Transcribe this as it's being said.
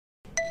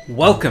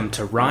Welcome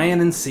to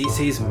Ryan and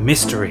Cece's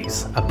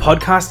Mysteries, a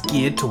podcast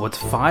geared towards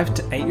 5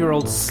 to 8 year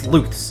old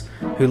sleuths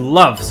who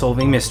love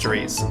solving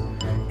mysteries.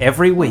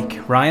 Every week,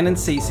 Ryan and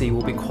Cece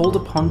will be called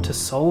upon to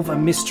solve a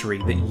mystery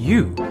that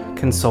you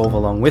can solve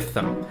along with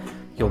them.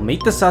 You'll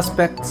meet the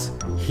suspects,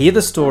 hear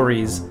the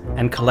stories,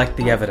 and collect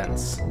the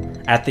evidence.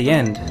 At the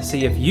end,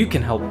 see if you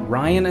can help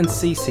Ryan and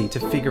Cece to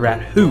figure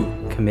out who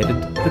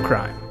committed the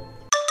crime.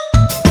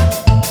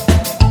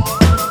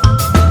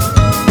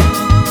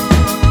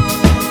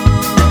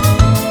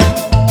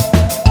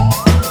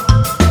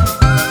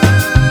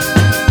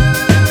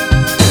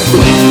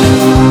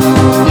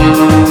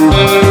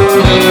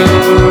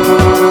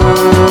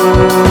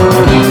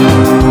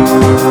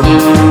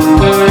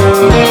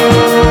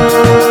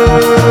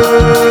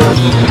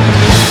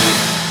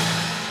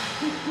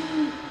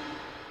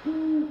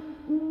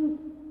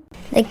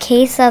 The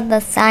case of the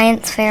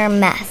science fair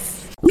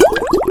mess.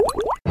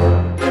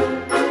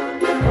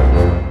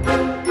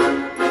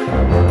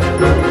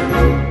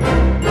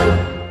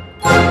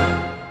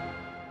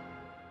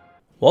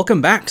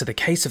 Welcome back to the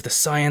case of the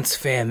science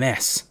fair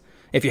mess.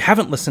 If you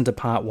haven't listened to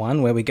part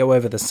 1, where we go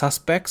over the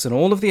suspects and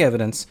all of the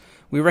evidence,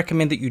 we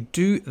recommend that you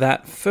do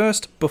that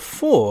first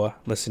before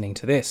listening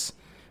to this.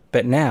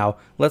 But now,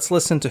 let's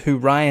listen to who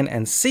Ryan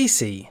and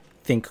Cece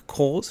think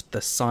caused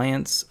the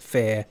science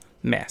fair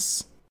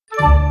mess.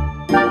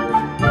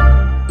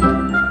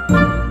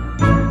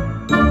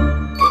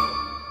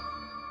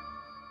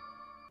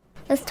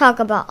 Let's talk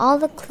about all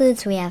the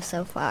clues we have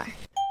so far.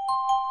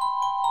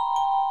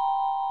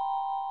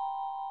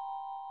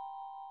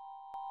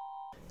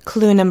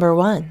 Clue number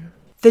 1.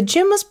 The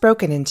gym was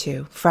broken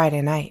into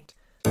Friday night.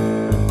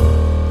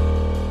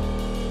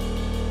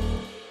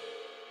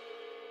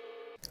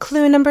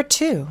 Clue number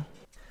 2.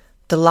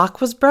 The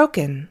lock was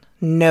broken.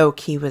 No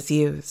key was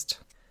used.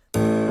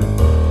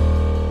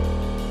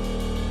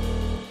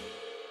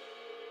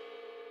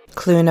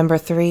 Clue number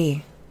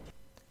 3.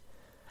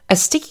 A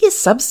sticky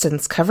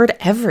substance covered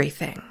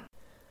everything.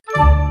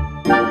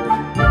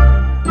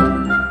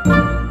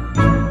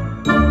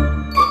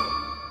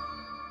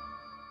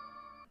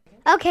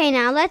 Okay,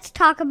 now let's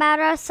talk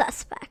about our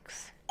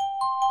suspects.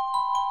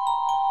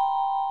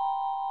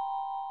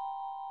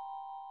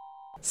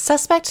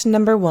 Suspect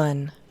number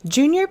 1,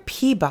 Junior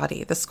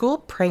Peabody, the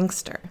school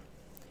prankster.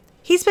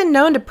 He's been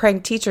known to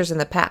prank teachers in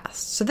the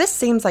past, so this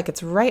seems like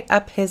it's right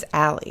up his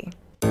alley.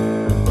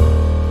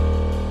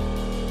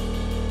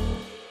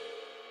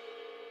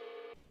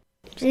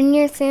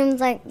 Junior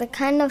seems like the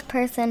kind of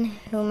person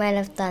who might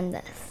have done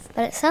this,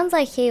 but it sounds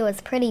like he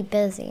was pretty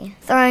busy,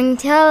 throwing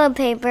toilet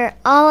paper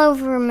all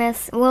over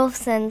Miss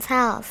Wilson's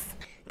house.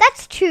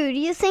 That's true. Do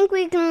you think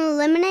we can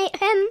eliminate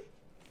him?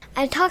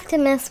 I talked to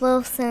Miss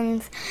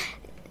Wilson's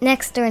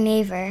next-door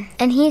neighbor,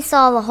 and he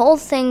saw the whole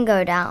thing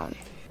go down.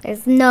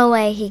 There's no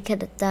way he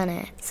could have done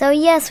it. So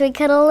yes, we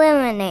could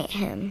eliminate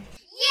him.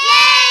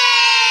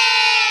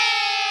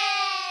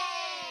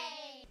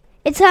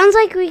 It sounds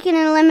like we can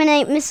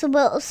eliminate Miss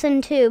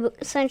Wilson too,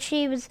 since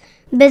she was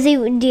busy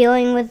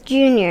dealing with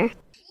Junior.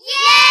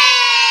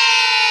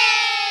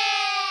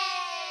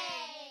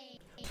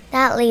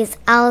 That leaves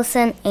Alice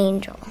and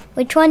Angel.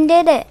 Which one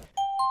did it?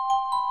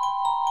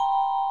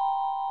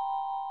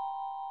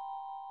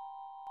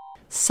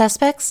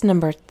 Suspects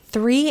number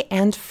 3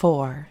 and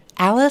 4,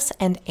 Alice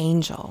and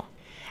Angel.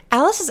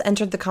 Alice has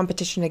entered the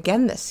competition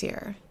again this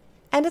year,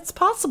 and it's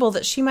possible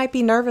that she might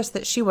be nervous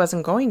that she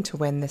wasn't going to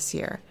win this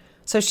year,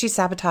 so she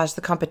sabotaged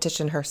the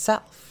competition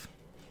herself.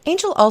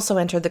 Angel also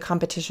entered the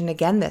competition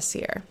again this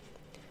year,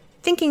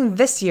 thinking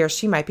this year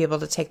she might be able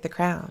to take the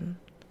crown.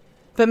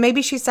 But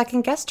maybe she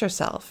second-guessed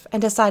herself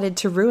and decided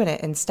to ruin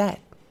it instead.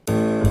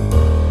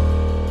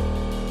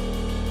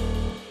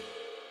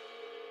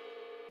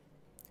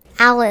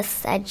 Alice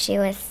said she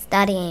was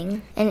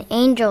studying, and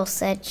Angel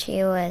said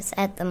she was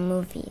at the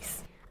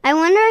movies. I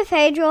wonder if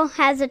Angel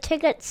has a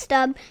ticket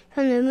stub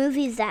from the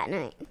movies that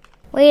night.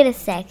 Wait a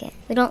second.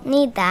 We don't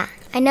need that.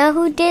 I know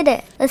who did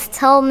it. Let's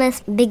tell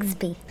Miss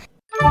Bigsby.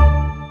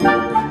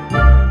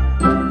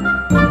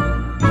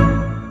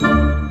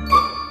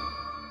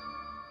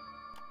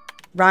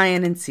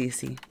 Ryan and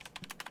Cece,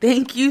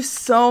 thank you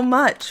so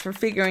much for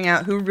figuring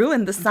out who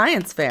ruined the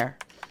science fair.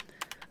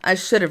 I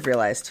should have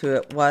realized who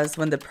it was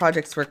when the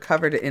projects were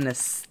covered in a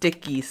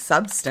sticky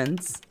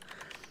substance.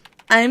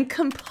 I am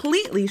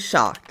completely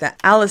shocked that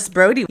Alice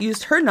Brody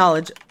used her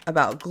knowledge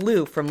about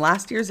glue from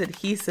last year's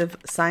adhesive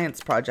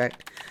science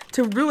project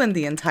to ruin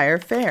the entire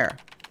fair.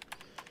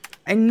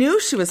 I knew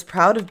she was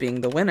proud of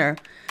being the winner,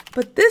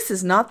 but this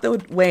is not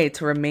the way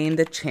to remain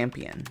the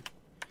champion.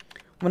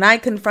 When I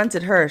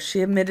confronted her,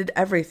 she admitted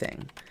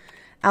everything.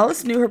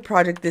 Alice knew her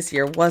project this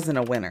year wasn't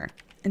a winner,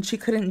 and she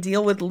couldn't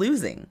deal with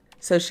losing,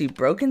 so she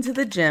broke into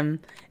the gym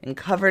and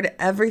covered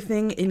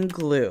everything in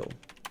glue.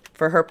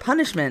 For her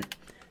punishment,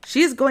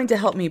 she is going to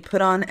help me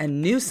put on a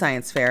new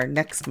science fair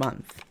next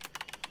month.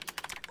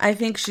 I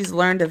think she's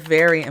learned a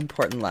very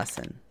important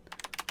lesson.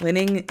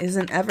 Winning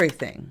isn't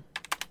everything.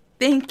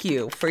 Thank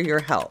you for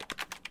your help.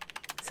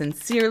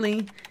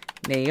 Sincerely,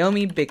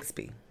 Naomi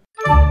Bigsby.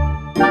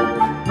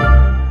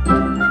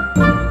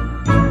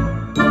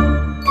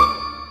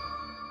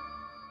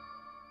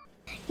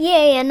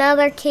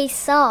 another case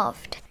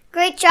solved.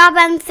 Great job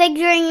on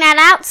figuring that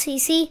out,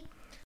 Cece.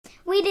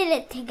 We did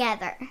it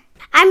together.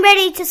 I'm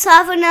ready to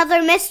solve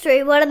another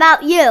mystery. What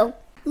about you?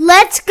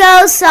 Let's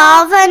go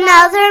solve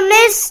another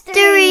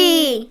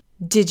mystery!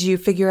 Did you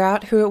figure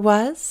out who it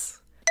was?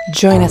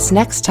 Join us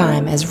next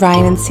time as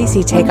Ryan and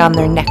Cece take on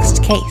their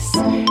next case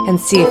and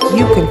see if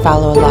you can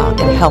follow along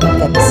and help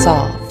them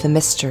solve the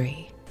mystery.